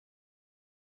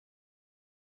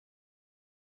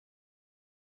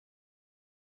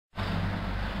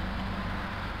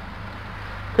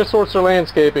Chris Hortzer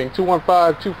Landscaping,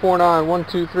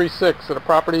 215-249-1236 at a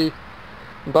property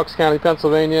in Bucks County,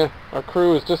 Pennsylvania. Our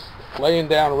crew is just laying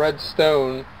down red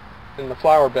stone in the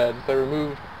flower beds. They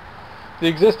removed the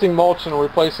existing mulch and are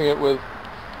replacing it with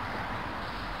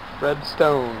red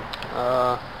stone.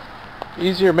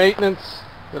 Easier maintenance.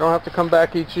 They don't have to come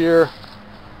back each year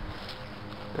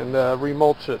and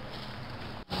remulch it.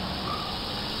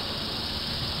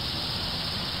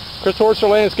 Chris Hortzer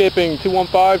Landscaping,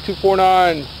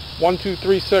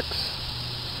 215-249-1236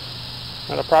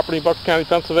 at a property in Bucks County,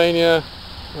 Pennsylvania.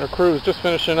 Our crew is just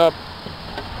finishing up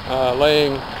I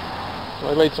laid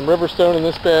some river stone in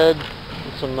this bed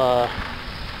and some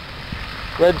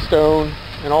red stone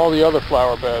in all the other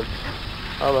flower beds.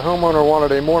 The homeowner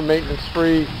wanted a more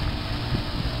maintenance-free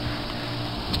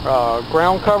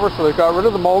ground cover, so they got rid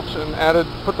of the mulch and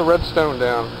put the red stone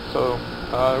down. So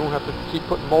they won't have to keep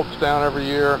putting mulch down every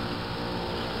year.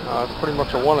 It's pretty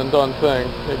much a one and done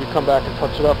thing. Maybe come back and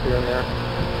touch it up here and there.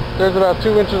 There's about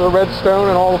 2 inches of red stone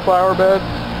in all the flower beds.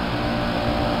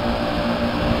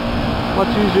 Much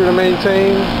easier to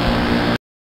maintain.